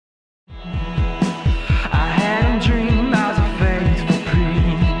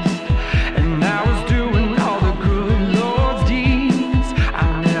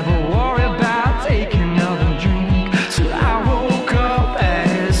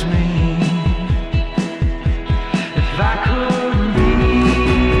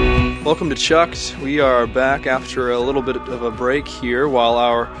welcome to Chucked. We are back after a little bit of a break here while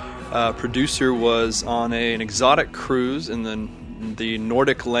our producer was on an exotic cruise in the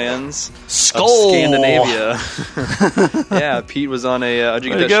Nordic lands of Scandinavia. Yeah, Pete was on a... Did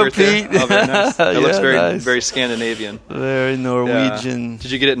you get that shirt Pete. there? Oh, very nice. It looks very nice. very Scandinavian. Very Norwegian. Yeah.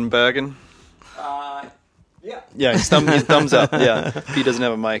 Did you get it in Bergen? Yeah, he's thumbs up. Yeah, Pete doesn't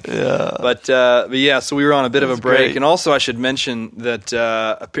have a mic. Yeah. But yeah, so we were on a bit of a break, great. and also I should mention that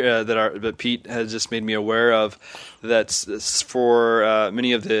that Pete has just made me aware of that's for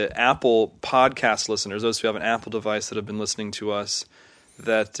many of the Apple podcast listeners, those who have an Apple device that have been listening to us,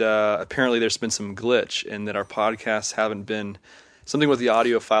 that apparently there's been some glitch and that our podcasts haven't been. Something with the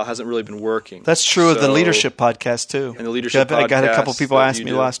audio file hasn't really been working. That's true of the Leadership podcast, too. And the Leadership podcast. I got a couple people asked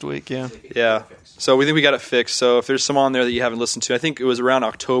me last week, yeah. Yeah. So we think we got it fixed. So if there's some on there that you haven't listened to, I think it was around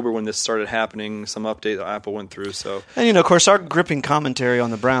October when this started happening, some update that Apple went through. So And, of course, our gripping commentary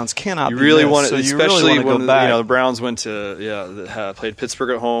on the Browns cannot you really be want missed, to, so especially you really want to when go back. the Browns went to played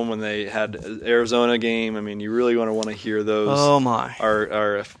Pittsburgh at home when they had Arizona game. I mean, you really want to hear those. Oh, my.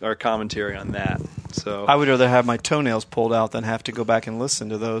 Our commentary on that. So I would rather have my toenails pulled out than have to go back and listen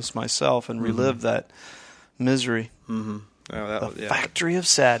to those myself and relive that misery. Mm-hmm. Oh, the factory of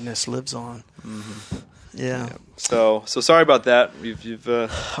sadness lives on. Mm-hmm. Yeah. So sorry about that. You've Our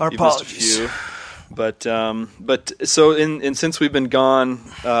you've apologies. missed a few, but so in since we've been gone,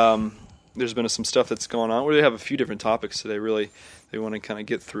 there's been some stuff that's going on. We have a few different topics today. Really, they want to kind of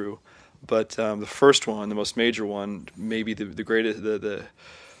get through. But the first one, the most major one, maybe the greatest,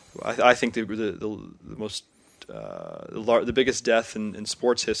 I think the most the biggest death in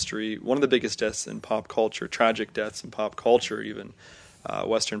sports history, one of the biggest deaths in pop culture, tragic deaths in pop culture, even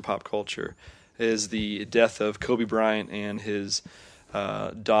Western pop culture, is the death of Kobe Bryant and his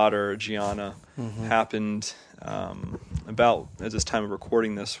daughter Gianna. Happened about at this time of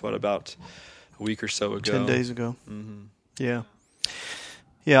recording this. About a week or so ago? 10 days ago. Mm-hmm. Yeah.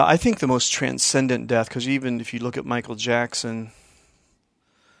 Yeah, I think the most transcendent death, because even if you look at Michael Jackson,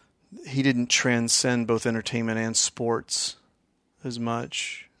 he didn't transcend both entertainment and sports as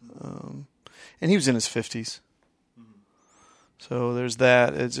much. And he was in his 50s. So there's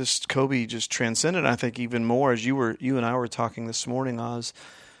that. It's just Kobe just transcended. I think even more, as you and I were talking this morning, Oz,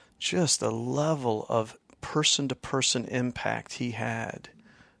 just the level of person-to-person impact he had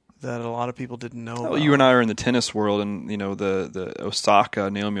that a lot of people didn't know about. You and I are in the tennis world, and the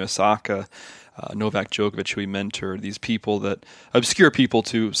Naomi Osaka, Novak Djokovic, who he mentored, these people that obscure people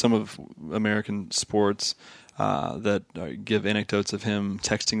to some of American sports that give anecdotes of him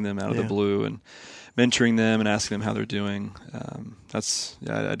texting them out of the blue and mentoring them and asking them how they're doing.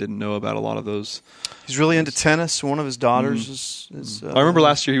 I didn't know about a lot of those. He's really into tennis. One of his daughters is I remember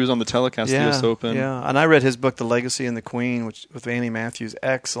last year he was on the telecast, the U.S. Open. Yeah, and I read his book, The Legacy and the Queen, with Annie Matthews.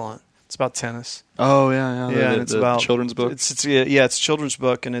 Excellent. It's about tennis. Oh yeah. And it's about children's book. It's a children's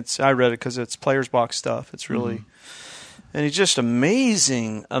book, and I read it because it's Players Box stuff. It's really, and he's just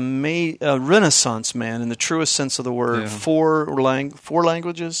amazing, a Renaissance man in the truest sense of the word. Yeah. Four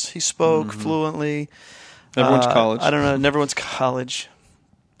languages he spoke fluently. Never went to college. I don't know. Never went to college.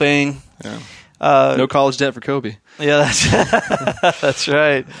 Bang. Yeah. No college debt for Kobe. Yeah, that's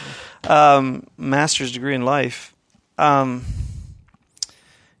right. Master's degree in life. And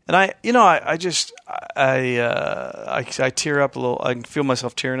I tear up a little. I can feel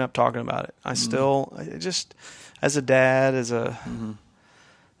myself tearing up talking about it. I just, as a dad, as a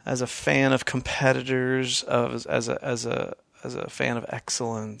fan of competitors, as a fan of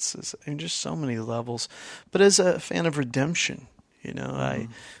excellence, just so many levels. But as a fan of redemption,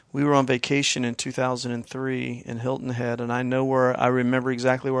 we were on vacation in 2003 in Hilton Head, and I remember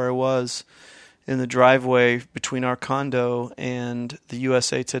exactly where I was in the driveway between our condo and the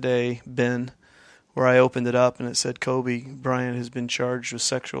USA Today bin, where I opened it up and it said Kobe Bryant has been charged with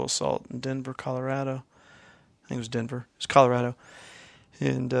sexual assault in Denver, Colorado. I think it was Denver. It was Colorado.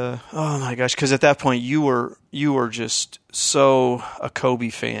 And oh my gosh, because at that point you were just so a Kobe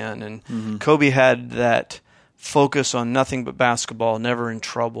fan, and Kobe had that focus on nothing but basketball, never in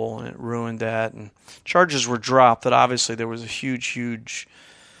trouble, and it ruined that. And charges were dropped, but obviously there was a huge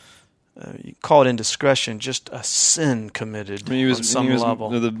you call it indiscretion, just a sin committed on some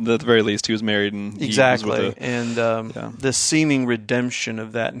level. At the very least, he was married, and exactly. The seeming redemption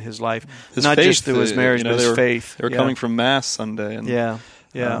of that in his life, not faith, just through his marriage, but his faith. They were coming from Mass Sunday, and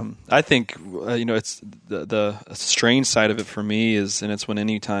I think it's the strange side of it for me is, and it's when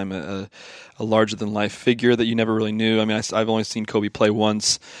any time a larger than life figure that you never really knew. I mean, I've only seen Kobe play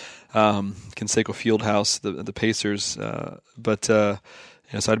once, Conseco Fieldhouse, the Pacers, but.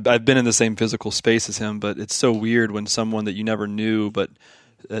 So I've been in the same physical space as him, but it's so weird when someone that you never knew but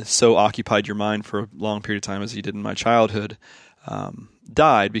so occupied your mind for a long period of time as he did in my childhood,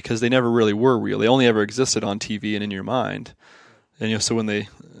 died, because they never really were real. They only ever existed on TV and in your mind. And so when they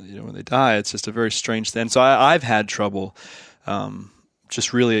die, it's just a very strange thing. So I've had trouble,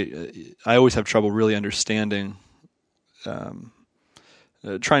 just really. I always have trouble really understanding,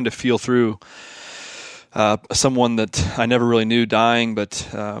 trying to feel through someone that I never really knew dying, but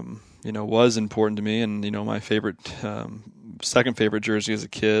was important to me. And my favorite, second favorite jersey as a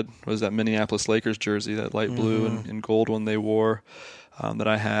kid was that Minneapolis Lakers jersey, that light blue and gold one they wore. That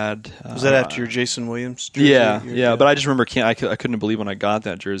I had. Was that after your Jason Williams jersey? Yeah. But I just remember I couldn't believe when I got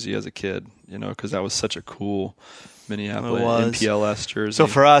that jersey as a kid, because that was such a cool Minneapolis MPLS jersey. So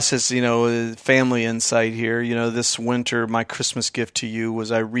for us, as family insight here, this winter, my Christmas gift to you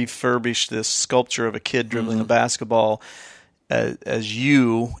was I refurbished this sculpture of a kid dribbling a basketball as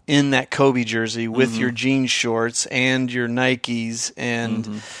you in that Kobe jersey with your jean shorts and your Nikes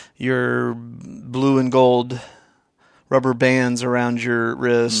and your blue and gold rubber bands around your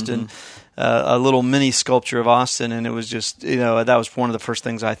wrist and a little mini sculpture of Austin. And it was just, that was one of the first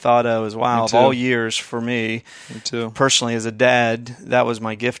things I thought of was, wow, of all years for me personally as a dad, that was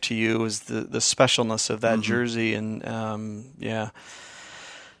my gift to you, was the specialness of that jersey. And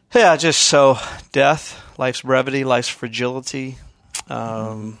just so death, life's brevity, life's fragility,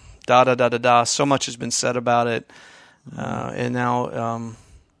 so much has been said about it. And now,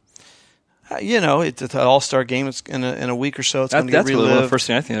 it's an all-star game. It's in a week or so. It's going to get relived. That's really the first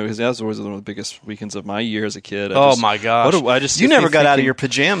thing I think of, because that was always one of the biggest weekends of my year as a kid. My gosh! You never got out of your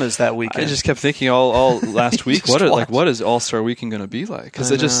pajamas that weekend. I just kept thinking all last week, what is All-Star Weekend going to be like? Because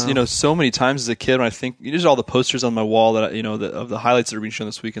it just so many times as a kid when I think there's all the posters on my wall that of the highlights that are being shown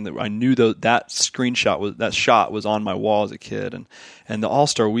this weekend, that I knew that shot was on my wall as a kid, and the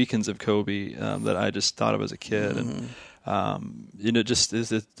All-Star Weekends of Kobe that I just thought of as a kid and. Just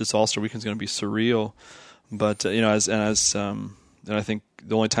this All-Star Weekend is going to be surreal, but and I think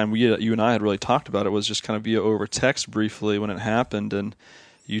the only time you and I had really talked about it was just kind of via over text briefly when it happened, and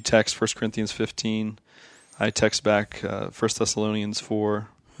you text 1 Corinthians 15, I text back 1 Thessalonians 4,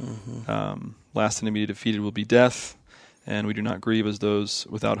 last enemy defeated will be death, and we do not grieve as those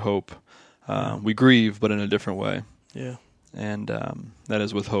without hope. We grieve, but in a different way. Yeah. And that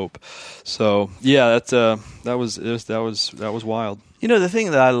is with hope. So that was wild. The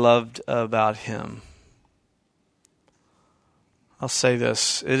thing that I loved about him, I'll say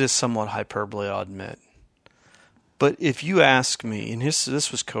this: it is somewhat hyperbole, I'll admit. But if you ask me, and this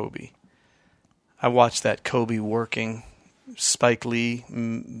was Kobe, I watched that Kobe working Spike Lee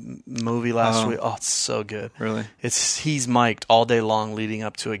movie last week. Oh, it's so good. Really? He's mic'd all day long leading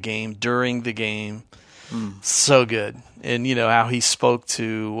up to a game, during the game. So good. And how he spoke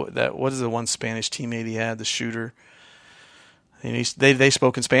to that, what is the one Spanish teammate he had, the shooter? And they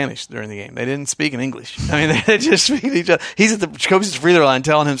spoke in Spanish during the game. They didn't speak in English. I mean, they just speak to each other. He's at the Kobe's free throw line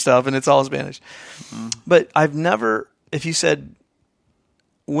telling him stuff, and it's all in Spanish. But I've never, if you said,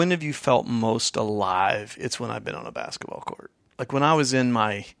 when have you felt most alive? It's when I've been on a basketball court. Like when I was in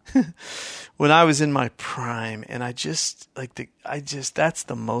my prime, and that's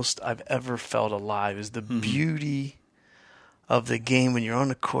the most I've ever felt alive, is the beauty of the game when you're on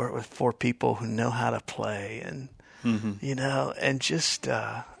the court with four people who know how to play, and and just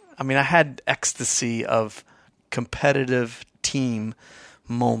I had ecstasy of competitive team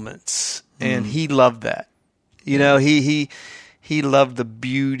moments, and he loved that. He loved the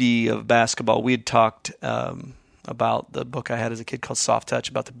beauty of basketball. We had talked about the book I had as a kid called Soft Touch,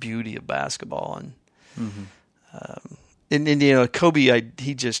 about the beauty of basketball, and Kobe,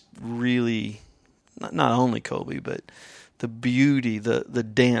 he just really, not only Kobe, but the beauty, the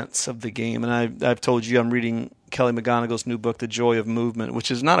dance of the game. And I've told you I'm reading Kelly McGonigal's new book, The Joy of Movement,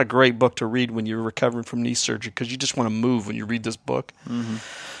 which is not a great book to read when you're recovering from knee surgery, because you just want to move when you read this book.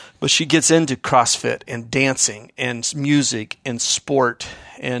 But she gets into CrossFit and dancing and music and sport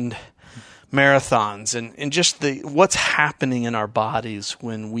and marathons and just what's happening in our bodies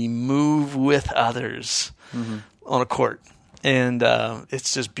when we move with others on a court. And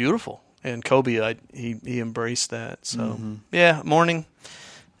it's just beautiful. And Kobe, he embraced that. So, morning.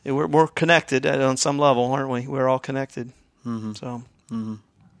 We're connected on some level, aren't we? We're all connected. So,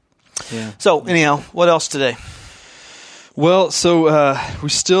 So, anyhow, what else today? Well, so we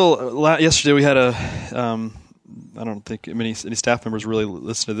still yesterday we had I don't think any staff members really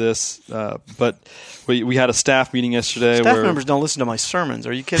listen to this, but we had a staff meeting yesterday. Staff members don't listen to my sermons.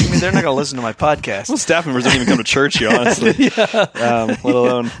 Are you kidding me? They're not going to listen to my podcast. Well, staff members don't even come to church here, honestly. Let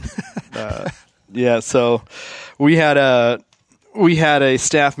alone. So we had a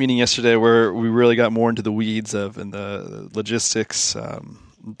staff meeting yesterday where we really got more into the weeds and the logistics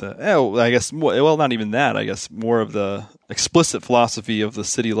I guess, well, not even that. I guess more of the explicit philosophy of the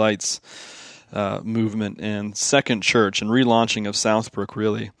City Lights movement and Second Church and relaunching of Southbrook,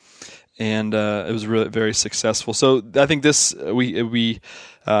 really. And it was really very successful. So I think this we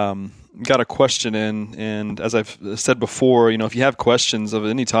got a question in, and as I've said before, if you have questions of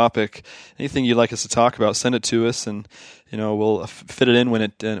any topic, anything you'd like us to talk about, send it to us, and we'll fit it in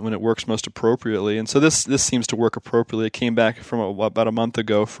when it works most appropriately. And so this seems to work appropriately. It came back from about a month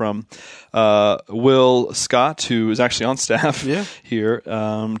ago from Will Scott, who is actually on staff here.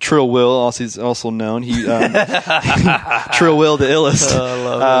 Trill Will, he's also known. He Trill Will, the illest. I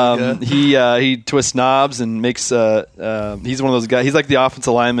love he twists knobs and makes. He's one of those guys. He's like the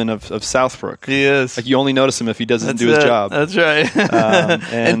offensive lineman of Southbrook. He is. Like, you only notice him if he doesn't do his job. That's right.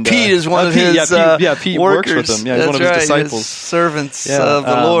 And Pete is one of his Pete workers. works with him. Yeah, he's one of his disciples. His servants of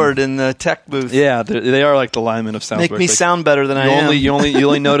the Lord in the tech booth. Yeah, they are like the linemen of Southbrook. Make me sound better than I am. You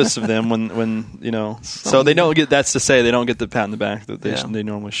only notice of them when So they don't get. That's to say, they don't get the pat on the back that they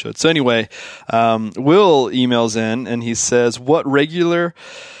normally should. So anyway, Will emails in and he says, "What regular,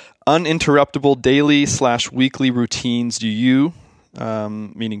 uninterruptible daily/weekly routines do you,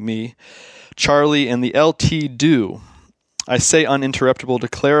 meaning me, Charlie, and the LT do? I say uninterruptible to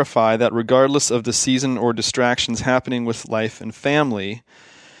clarify that regardless of the season or distractions happening with life and family,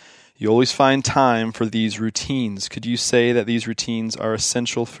 you always find time for these routines. Could you say that these routines are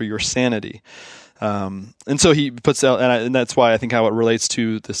essential for your sanity?" And so he puts out, and that's why I think how it relates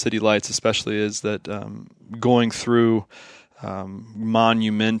to the City Lights especially is that going through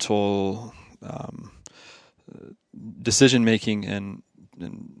monumental decision-making and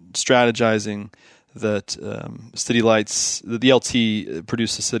strategizing that City Lights, the LT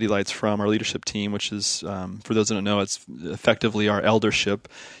produced the City Lights from our leadership team, which is, for those that don't know, it's effectively our eldership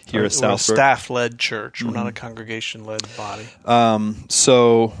here at Southbrook. We're a staff-led church. We're not a congregation-led body.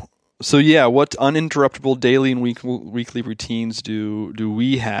 So yeah, what uninterruptible daily and weekly routines do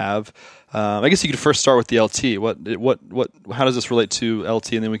we have? I guess you could first start with the LT. How does this relate to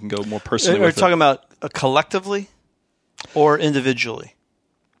LT, and then we can go more personally. Are we talking about collectively or individually?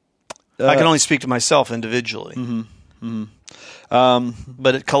 I can only speak to myself individually.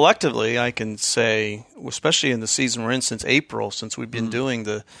 But collectively, I can say, especially in the season we're in since April, since we've been doing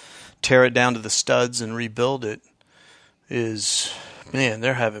the tear it down to the studs and rebuild it,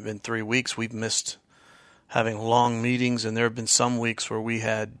 there haven't been 3 weeks we've missed having long meetings, and there have been some weeks where we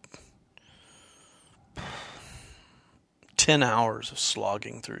had 10 hours of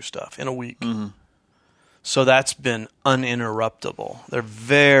slogging through stuff in a week. So that's been uninterruptible. There are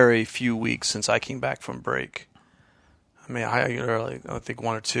very few weeks since I came back from break. I mean, I think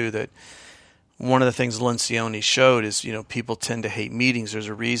one or two that one of the things Lencioni showed is, people tend to hate meetings. There's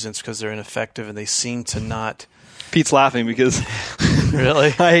a reason. It's because they're ineffective and they seem to not. Pete's laughing because really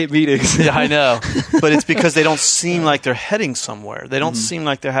I hate meetings. Yeah, I know, but it's because they don't seem like they're heading somewhere. They don't seem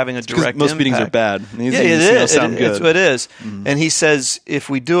like they're having a direct most impact. meetings are bad. It is. It is. And he says if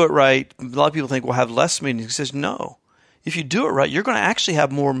we do it right, a lot of people think we'll have less meetings. He says no. If you do it right, you're going to actually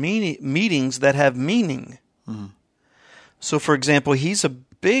have more meetings that have meaning. So, for example, he's a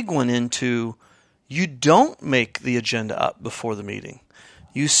big one into you don't make the agenda up before the meeting.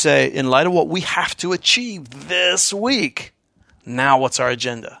 You say, in light of what we have to achieve this week, now what's our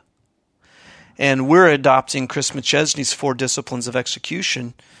agenda? And we're adopting Chris McChesney's 4 disciplines of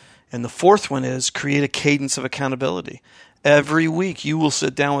execution. And the 4th one is create a cadence of accountability. Every week you will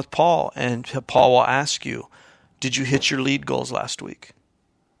sit down with Paul, and Paul will ask you, did you hit your lead goals last week?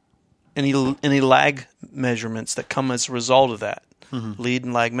 Any lag measurements that come as a result of that, lead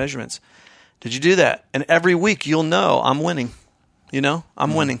and lag measurements. Did you do that? And every week you'll know I'm winning.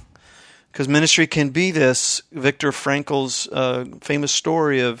 I'm winning. Because ministry can be this. Viktor Frankl's famous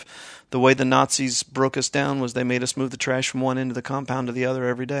story of the way the Nazis broke us down was they made us move the trash from one end of the compound to the other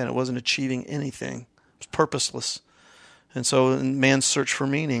every day, and it wasn't achieving anything. It was purposeless. And so in man's search for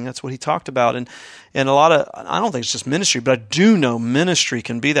meaning, that's what he talked about. And a lot of, I don't think it's just ministry, but I do know ministry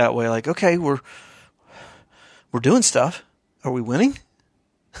can be that way. Like, okay, we're doing stuff. Are we winning?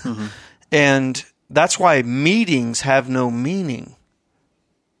 And that's why meetings have no meaning.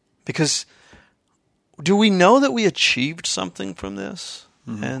 Because do we know that we achieved something from this?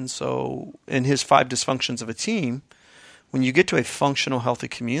 And so in his 5 dysfunctions of a team, when you get to a functional, healthy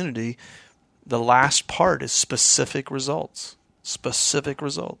community, the last part is specific results. Specific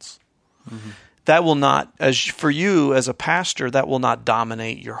results. That will not, as for you as a pastor, that will not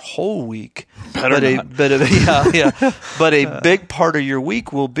dominate your whole week. But a big part of your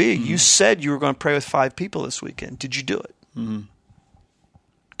week will be, you said you were going to pray with 5 people this weekend. Did you do it?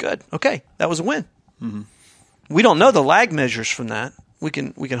 Good. Okay. That was a win. We don't know the lag measures from that. We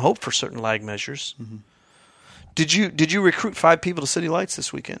can hope for certain lag measures. Mm-hmm. Did you recruit 5 people to City Lights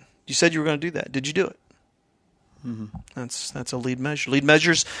this weekend? You said you were going to do that. Did you do it? Mm-hmm. That's a lead measure. Lead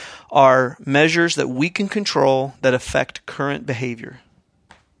measures are measures that we can control that affect current behavior.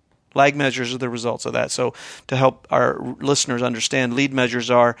 Lag measures are the results of that. So to help our listeners understand, lead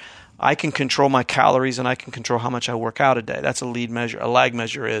measures are, I can control my calories and I can control how much I work out a day. That's a lead measure. A lag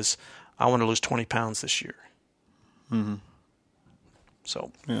measure is, I want to lose 20 pounds this year. Mm-hmm.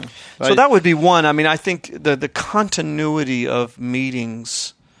 So that would be one. I mean, I think the continuity of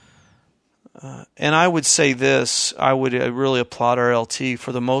meetings, and I would say this, I really applaud our LT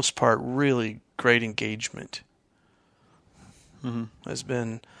for the most part, really great engagement. Mm-hmm. Has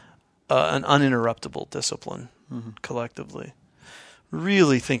been an uninterruptible discipline collectively.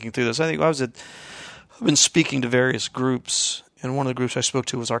 Really thinking through this. I think I've been speaking to various groups, and one of the groups I spoke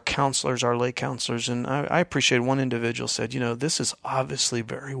to was our counselors, our lay counselors, and I appreciated one individual said, this is obviously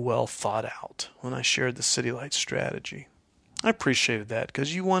very well thought out when I shared the City Light strategy. I appreciated that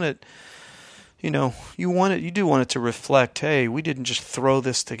because you want it, you do want it to reflect, hey, we didn't just throw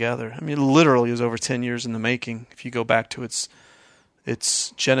this together. I mean, it literally is over 10 years in the making if you go back to its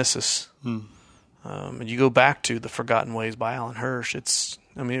genesis. And you go back to The Forgotten Ways by Alan Hirsch. It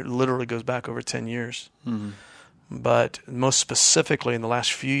literally goes back over 10 years. Mm-hmm. But most specifically in the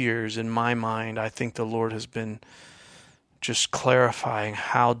last few years, in my mind, I think the Lord has been just clarifying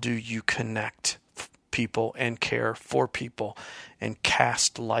how do you connect people and care for people and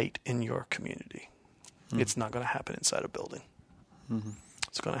cast light in your community. Mm-hmm. It's not going to happen inside a building. Mm-hmm.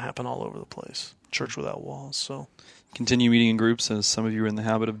 It's going to happen all over the place. Church without walls. So continue meeting in groups, as some of you are in the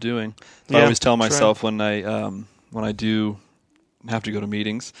habit of doing. I always tell myself when I do have to go to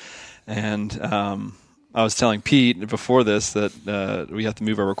meetings, and I was telling Pete before this that we have to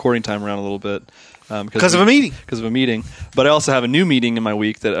move our recording time around a little bit because of a meeting. Because of a meeting, but I also have a new meeting in my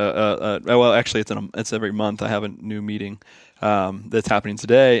week that actually it's every month. I have a new meeting that's happening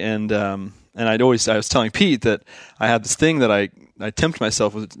today, and I was telling Pete that I have this thing that I tempt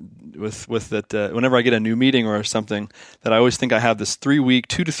myself with that whenever I get a new meeting or something, that I always think I have this 2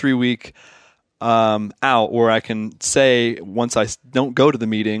 to 3 week out where I can say once I don't go to the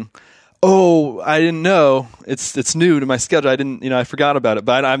meeting, oh, I didn't know it's new to my schedule. I didn't, I forgot about it,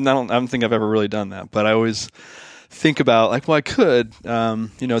 but I don't think I've ever really done that. But I always think about I could,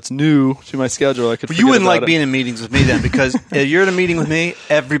 it's new to my schedule. I could. You wouldn't like being in meetings with me then, because if you're in a meeting with me,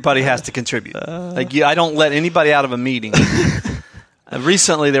 everybody has to contribute. I don't let anybody out of a meeting.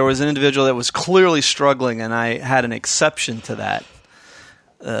 Recently, there was an individual that was clearly struggling, and I had an exception to that.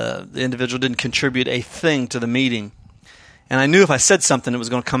 The individual didn't contribute a thing to the meeting. And I knew if I said something, it was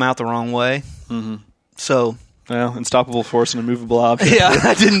going to come out the wrong way. Mm-hmm. So, unstoppable force and immovable object. Yeah,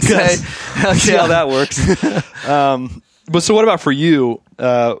 I didn't say. See how that works. But so, what about for you?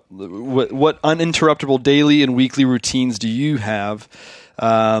 What uninterruptible daily and weekly routines do you have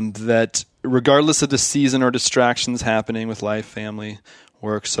that, regardless of the season or distractions happening with life, family,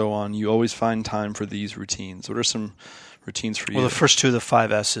 work, so on, you always find time for these routines? What are some routines for you? Well, the first two of the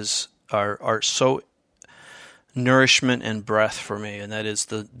 5 S's are so nourishment and breath for me, and that is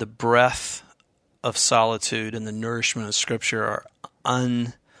the breath of solitude and the nourishment of Scripture are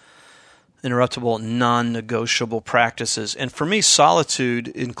uninterruptible, non-negotiable practices. And for me, solitude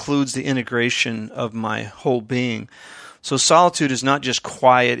includes the integration of my whole being. So solitude is not just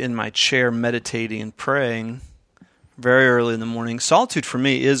quiet in my chair meditating and praying very early in the morning. Solitude for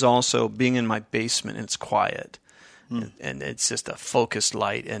me is also being in my basement and it's quiet. And it's just a focused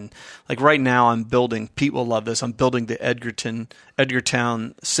light. And like right now I'm building, Pete will love this, I'm building the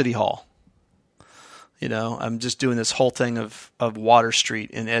Edgartown City Hall. I'm just doing this whole thing of Water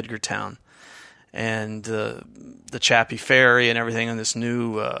Street in Edgartown and the Chappie Ferry and everything on this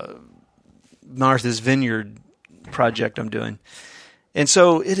new Martha's Vineyard project I'm doing. And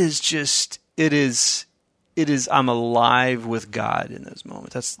so it is I'm alive with God in those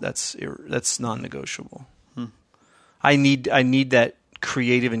moments. That's non-negotiable. I need that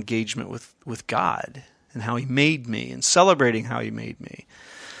creative engagement with God and how He made me and celebrating how He made me.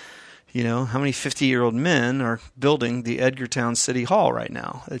 How many 50-year-old men are building the Edgartown City Hall right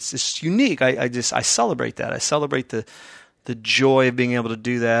now? It's just unique. I celebrate that. I celebrate the joy of being able to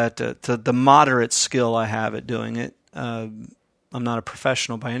do that, to the moderate skill I have at doing it. I'm not a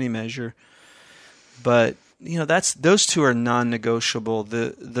professional by any measure, but those two are non-negotiable.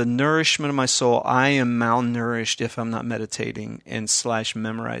 The nourishment of my soul, I am malnourished if I'm not meditating and /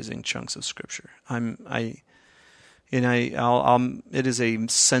 memorizing chunks of Scripture. It is a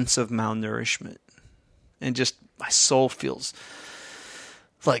sense of malnourishment, and just my soul feels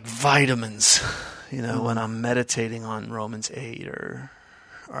like vitamins, when I'm meditating on Romans 8 or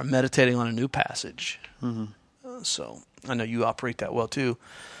I'm meditating on a new passage. So I know you operate that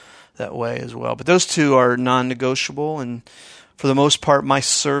way as well. But those two are non-negotiable, and for the most part, my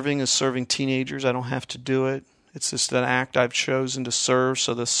serving is serving teenagers. I don't have to do it. It's just an act I've chosen to serve.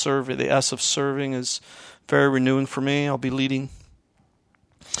 So the S of serving is very renewing for me. I'll be leading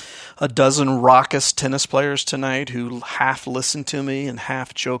a dozen raucous tennis players tonight who half listen to me and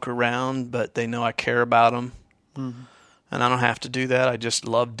half joke around, but they know I care about them. And I don't have to do that. I just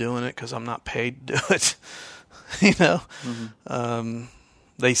love doing it because I'm not paid to do it.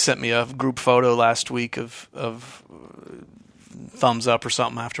 They sent me a group photo last week of thumbs up or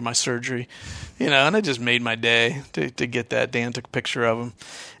something after my surgery, and it just made my day to get that. Dan took a picture of him,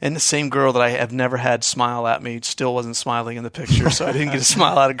 and the same girl that I have never had smile at me still wasn't smiling in the picture, so I didn't get a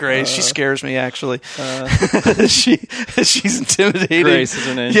smile out of Grace. She scares me, actually. She's intimidating. Grace is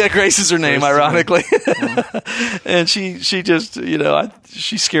her name. Yeah, Grace is her name, ironically. And she just,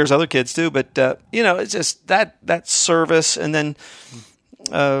 she scares other kids too, but, it's just that service, and then,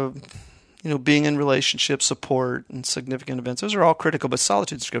 being in relationship, support, and significant events. Those are all critical, but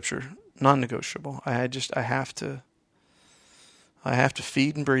solitude in Scripture, non-negotiable. I have to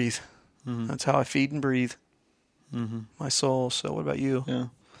feed and breathe. That's how I feed and breathe my soul. So what about you? Yeah.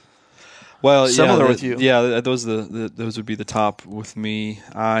 Well, similar with you. Yeah, those would be the top with me.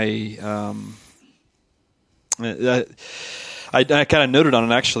 I kind of noted on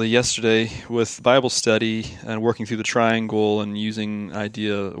it actually yesterday with Bible study and working through the triangle and using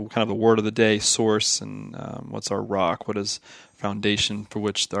idea, kind of the word of the day, source, and what's our rock, what is foundation for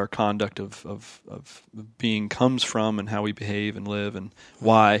which our conduct of being comes from, and how we behave and live and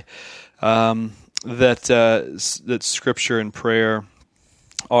why. That Scripture and prayer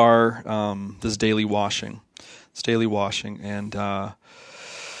are this daily washing. It's daily washing, and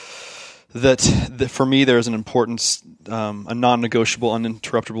that for me there's an importance, a non-negotiable,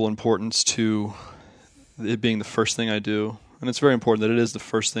 uninterruptible importance to it being the first thing I do. And it's very important that it is the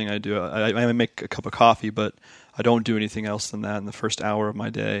first thing I do. I make a cup of coffee, but I don't do anything else than that in the first hour of my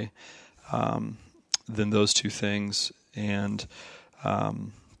day, than those two things. And I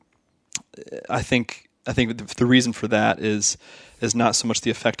think the reason for that is not so much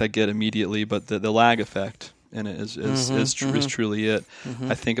the effect I get immediately, but the lag effect. And it is truly it.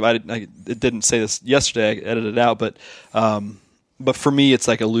 I think it didn't say this yesterday. I edited it out, but for me, it's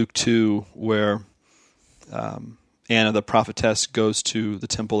like a Luke 2 where Anna, the prophetess, goes to the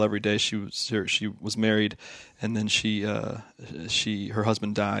temple every day. She was married, and then her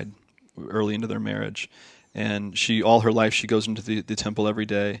husband died early into their marriage, and all her life she goes into the temple every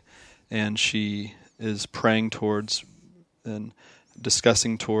day, and she is praying towards and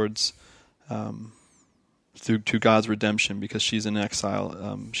discussing towards. To God's redemption, because she's in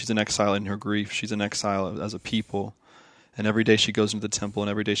exile. She's in exile in her grief. She's in exile as a people. And every day she goes into the temple,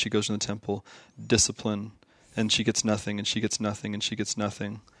 and every day she goes into the temple, discipline, and she gets nothing, and she gets nothing, and she gets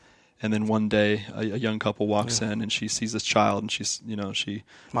nothing. And then one day, a young couple walks in, and she sees this child, and she's,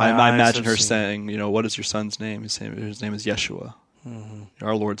 I imagine her saying, what is your son's name? His name is Yeshua.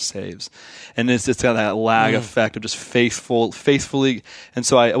 Our Lord saves, and it's got that lag effect of just faithfully. And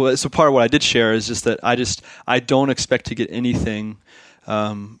so part of what I did share is just that I don't expect to get anything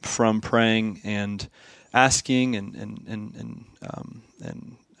from praying and asking and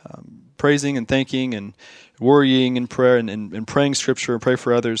praising and thanking and worrying in prayer and praying Scripture and pray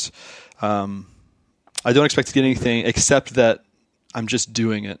for others. I don't expect to get anything except that I'm just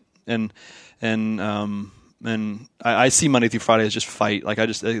doing it and I see Monday through Friday as just fight. Like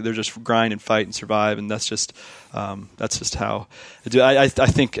they're just grind and fight and survive, and that's just how I do. I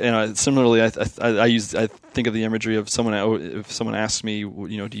think similarly. I think of the imagery of if someone asks me,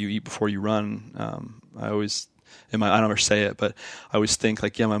 do you eat before you run? I always I don't ever say it, but I always think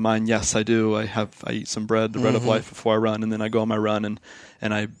in my mind, yes, I do. I eat some bread, the bread of life, before I run, and then I go on my run,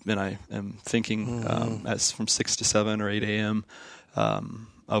 and I am thinking as from 6 to 7 or 8 a.m.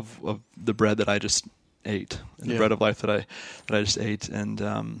 Of the bread that I just ate, and the bread of life that I just ate, and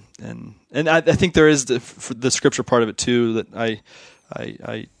I think there is the Scripture part of it too that I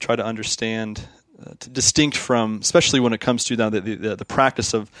try to understand, distinct from, especially when it comes to now the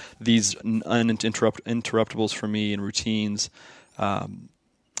practice of these uninterruptibles for me and routines,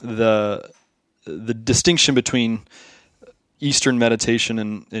 the distinction between Eastern meditation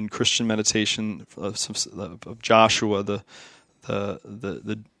and Christian meditation of Joshua, the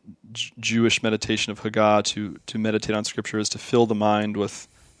Jewish meditation of Haggah, to meditate on Scripture is to fill the mind with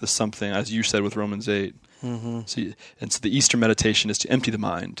the something, as you said with Romans 8. Mm-hmm. So the Eastern meditation is to empty the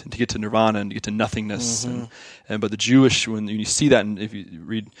mind and to get to nirvana and to get to nothingness. Mm-hmm. But the Jewish, when you see that, and if you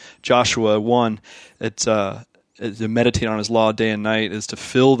read Joshua 1, it's to meditate on his law day and night is to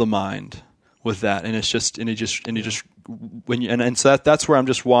fill the mind with that, and so that's where I'm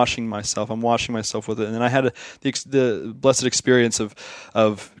just washing myself. I'm washing myself with it, and then I had the blessed experience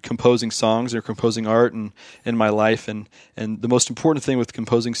of composing songs or composing art in my life, and the most important thing with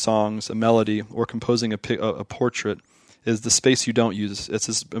composing songs, a melody, or composing a portrait, is the space you don't use. It's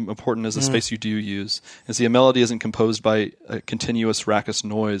as important as the space you do use. And see, a melody isn't composed by a continuous raucous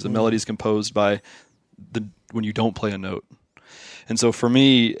noise. A melody is composed by when you don't play a note. And so for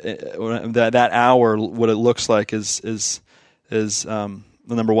me, that hour, what it looks like is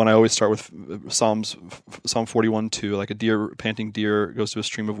number one. I always start with Psalm 41:2, like a panting deer goes to a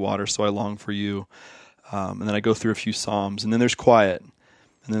stream of water, so I long for you. And then I go through a few Psalms, and then there's quiet,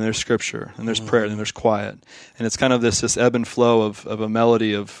 and then there's scripture, and there's prayer, and then there's quiet, and it's kind of this ebb and flow of a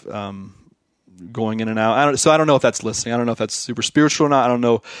melody of going in and out. I don't know if that's listening. I don't know if that's super spiritual or not. I don't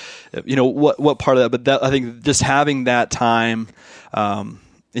know, what part of that. But I think just having that time, I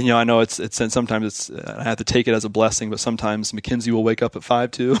know it's sometimes I have to take it as a blessing, but sometimes Mackenzie will wake up at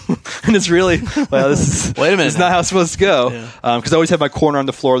 5 too, and it's really this is wait a minute, it's not how it's supposed to go. Because I always have my corner on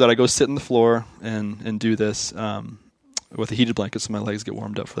the floor that I go sit on the floor and do this. With the heated blankets, so my legs get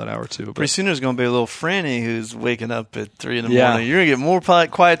warmed up for that hour too. But pretty soon there's going to be a little Franny who's waking up at 3 a.m. You're going to get more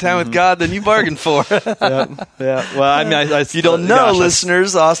quiet time with God than you bargained for. Yeah. Well, I mean, if you don't know,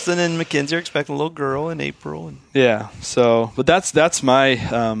 listeners, Austin and Mackenzie are expecting a little girl in April. Yeah. So, but that's my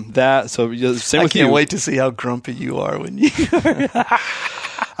that. So same with you. I can't wait to see how grumpy you are when you.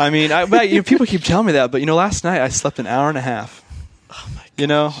 I mean, people keep telling me that, but last night I slept an hour and a half. Oh my.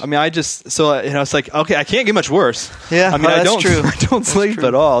 I mean, it's like, okay, I can't get much worse. Yeah, I mean, that's true. I don't sleep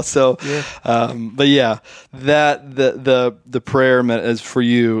at all. So, but yeah, that the prayer is for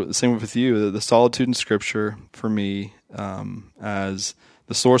you. The same with you. The solitude in Scripture for me, as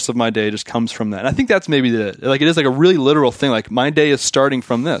the source of my day, just comes from that. And I think that's maybe it is like a really literal thing. Like my day is starting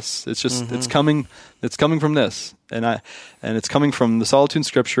from this. It's just it's coming from this, and it's coming from the solitude in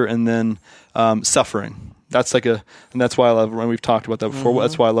Scripture, and then suffering. That's and that's why I love running. We've talked about that before.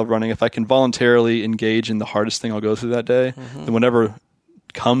 That's why I love running. If I can voluntarily engage in the hardest thing I'll go through that day, then whatever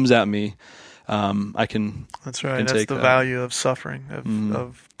comes at me, I can. That's right. That's the value of suffering,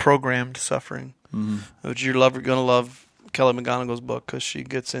 of programmed suffering. Which you're going to love Kelly McGonigal's book because she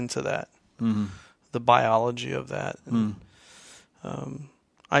gets into that, the biology of that. And,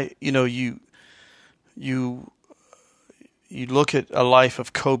 you look at a life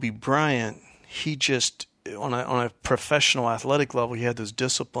of Kobe Bryant. He just on a professional athletic level, he had those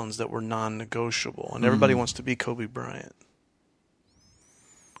disciplines that were non-negotiable, and everybody wants to be Kobe Bryant.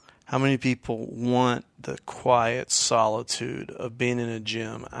 How many people want the quiet solitude of being in a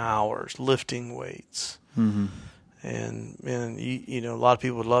gym hours, lifting weights? And a lot of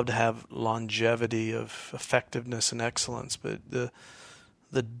people would love to have longevity of effectiveness and excellence, but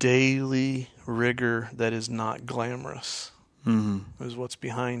the daily rigor that is not glamorous is what's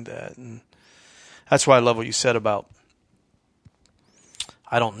behind that. And that's why I love what you said about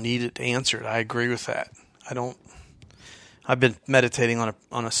I don't need it answered. I agree with that. I've been meditating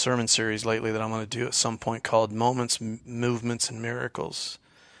on a sermon series lately that I'm going to do at some point called Moments, Movements, and Miracles.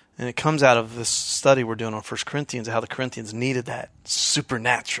 And it comes out of this study we're doing on 1 Corinthians, how the Corinthians needed that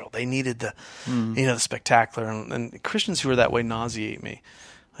supernatural. They needed the spectacular. And Christians who are that way nauseate me.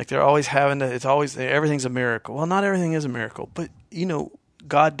 Like they're always everything's a miracle. Well, not everything is a miracle, but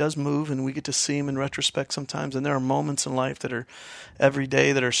God does move, and we get to see him in retrospect sometimes. And there are moments in life that are every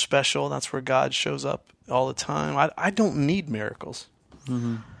day that are special. That's where God shows up all the time. I don't need miracles.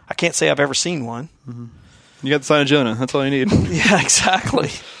 I can't say I've ever seen one. You got the sign of Jonah. That's all you need. Yeah,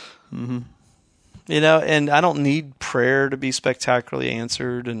 exactly. And I don't need prayer to be spectacularly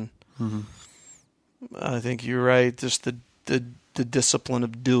answered. And I think you're right. Just the discipline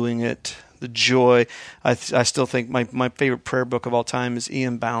of doing it. The joy. I still think my favorite prayer book of all time is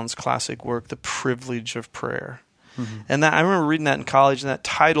Ian Bound's classic work, The Privilege of Prayer. And I remember reading that in college, and that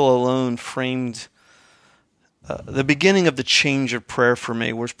title alone framed the beginning of the change of prayer for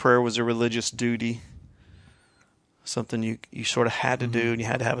me, where prayer was a religious duty, something you sort of had to do, and you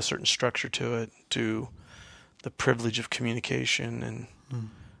had to have a certain structure to it, to the privilege of communication. And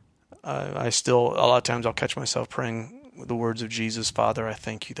I still, a lot of times I'll catch myself praying the words of Jesus, Father, I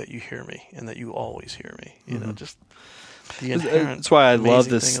thank you that you hear me and that you always hear me. Just the inherent. That's why I love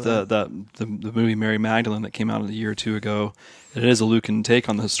this the movie Mary Magdalene that came out a year or two ago. It is a Lucan take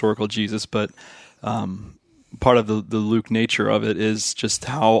on the historical Jesus, but part of the Luke nature of it is just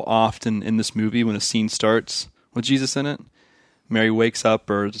how often in this movie, when a scene starts with Jesus in it, Mary wakes up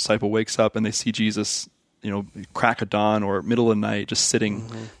or a disciple wakes up and they see Jesus, crack of dawn or middle of the night, just sitting.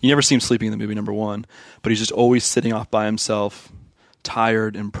 Mm-hmm. You never see him sleeping in the movie, number one, but he's just always sitting off by himself,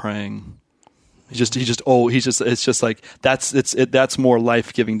 tired and praying. It's just like that's more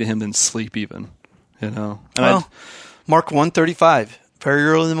life-giving to him than sleep even, And Mark 1:35, very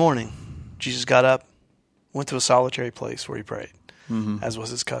early in the morning, Jesus got up, went to a solitary place where he prayed, as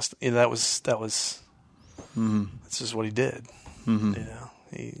was his custom. That's just what he did.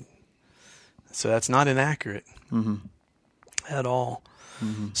 Mm-hmm. So that's not inaccurate at all.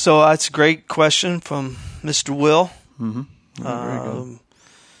 Mm-hmm. So that's a great question from Mr. Will. Mm-hmm. Very good.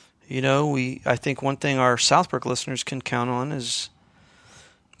 I think one thing our Southbrook listeners can count on is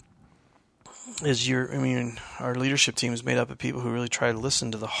our leadership team is made up of people who really try to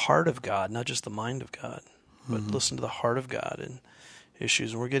listen to the heart of God, not just the mind of God, but listen to the heart of God and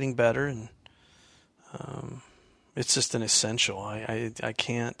issues. And we're getting better, and it's just an essential. I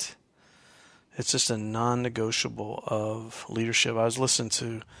can't. It's just a non-negotiable of leadership. I was listening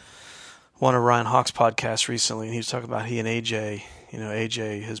to one of Ryan Hawk's podcasts recently, and he was talking about he and AJ.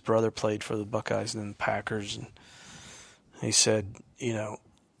 AJ, his brother, played for the Buckeyes and then the Packers, and he said,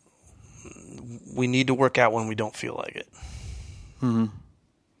 we need to work out when we don't feel like it. Mm-hmm.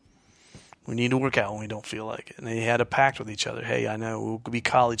 We need to work out when we don't feel like it. And they had a pact with each other. Hey, I know we'll be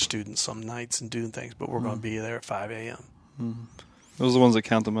college students some nights and doing things, but we're going to be there at 5 a.m. Mm-hmm. Those are the ones that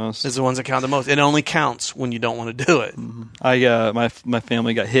count the most. It's the ones that count the most. It only counts when you don't want to do it. Mm-hmm. My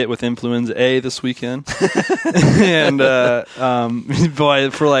family got hit with influenza A this weekend, and boy,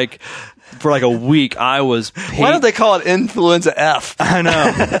 for like a week I was. Why don't they call it influenza F? I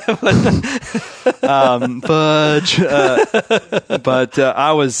know, but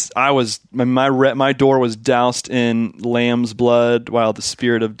I was my door was doused in lamb's blood while the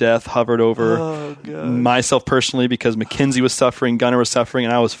spirit of death hovered over myself personally, because Mackenzie was suffering, Gunnar was suffering,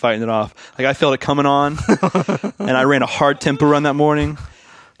 and I was fighting it off. Like, I felt it coming on, and I ran a hard tempo run that morning,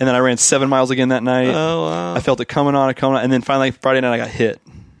 and then I ran 7 miles again that night. Oh, wow. I felt it coming on, and then finally Friday night I got hit.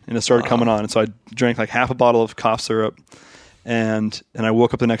 And it started coming on, and so I drank like half a bottle of cough syrup, and I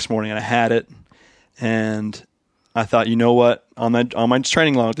woke up the next morning and I had it, and I thought, you know what, on my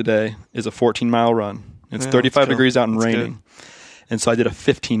training log today is a 14-mile run. It's 35 degrees out and that's raining, good. And so I did a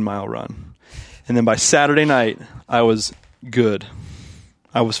 15-mile run, and then by Saturday night I was good.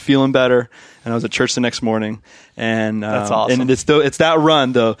 I was feeling better, and I was at church the next morning, and that's awesome. And it's that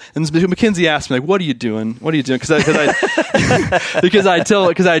run though. And Mackenzie asked me, like, "What are you doing? What are you doing?" Because I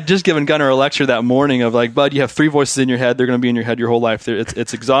had just given Gunnar a lecture that morning of like, "Bud, you have 3 voices in your head. They're going to be in your head your whole life.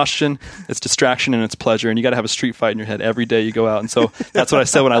 It's exhaustion, it's distraction, and it's pleasure. And you got to have a street fight in your head every day you go out." And so that's what I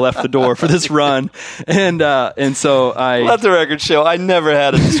said when I left the door for this run. And so I let the record show I never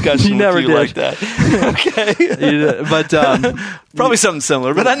had a discussion with you like that. Okay, but probably something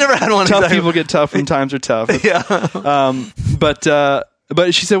similar. But I never had one. Tough people get tough when times are tough. Yeah.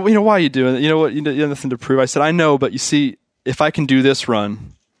 But she said, well, why are you doing it? You know what? You have nothing to prove. I said, I know, but you see, if I can do this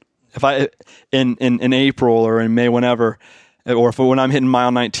run, if I in April or in May, whenever, or when I'm hitting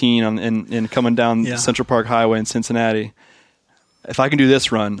mile 19 and coming down Central Park Highway in Cincinnati, if I can do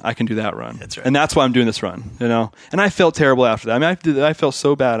this run, I can do that run. That's right. And that's why I'm doing this run, And I felt terrible after that. I mean, I felt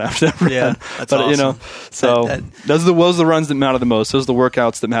so bad after that run. Yeah, that's awesome. So those are the runs that matter the most. Those are the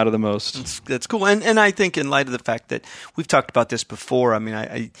workouts that matter the most. That's cool. And I think in light of the fact that we've talked about this before, I mean,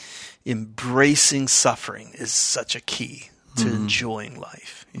 I embracing suffering is such a key to enjoying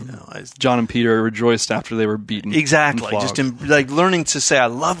life. As John and Peter rejoiced after they were beaten. Exactly. Just learning to say, I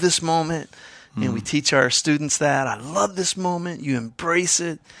love this moment. And we teach our students that. I love this moment. You embrace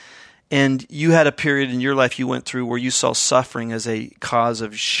it. And you had a period in your life you went through where you saw suffering as a cause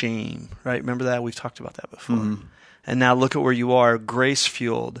of shame, right? Remember that? We've talked about that before. Mm-hmm. And now look at where you are,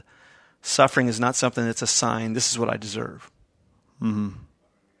 grace-fueled. Suffering is not something that's a sign, this is what I deserve. Mm-hmm.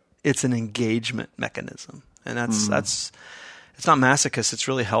 It's an engagement mechanism. And that's it's not masochist, it's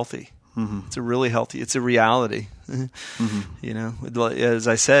really healthy. Mm-hmm. It's a reality. Mm-hmm. As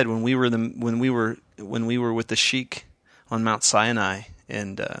I said, when we were with the Sheik on Mount Sinai,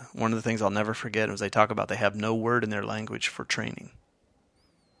 and one of the things I'll never forget was they talk about they have no word in their language for training.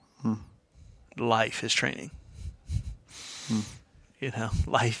 Life is training.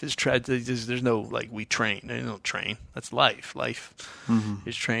 Life is there's no like we train. There's no train. That's life. Life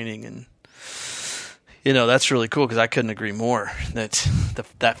is training, and that's really cool because I couldn't agree more that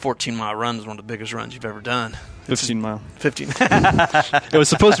that 14-mile run is one of the biggest runs you've ever done. 15 mile. 15. It was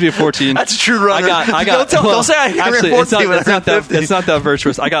supposed to be a 14. That's a true runner. Don't say I ran 14. It's not that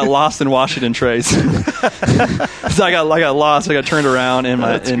virtuous. I got lost in Washington Trace. So I got lost. I got turned around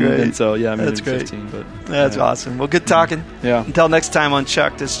and so yeah, I made it 15. But that's awesome. Well, good talking. Yeah. Until next time on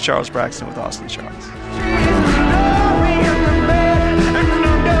Chuck, this is Charles Braxton with Austin Charles.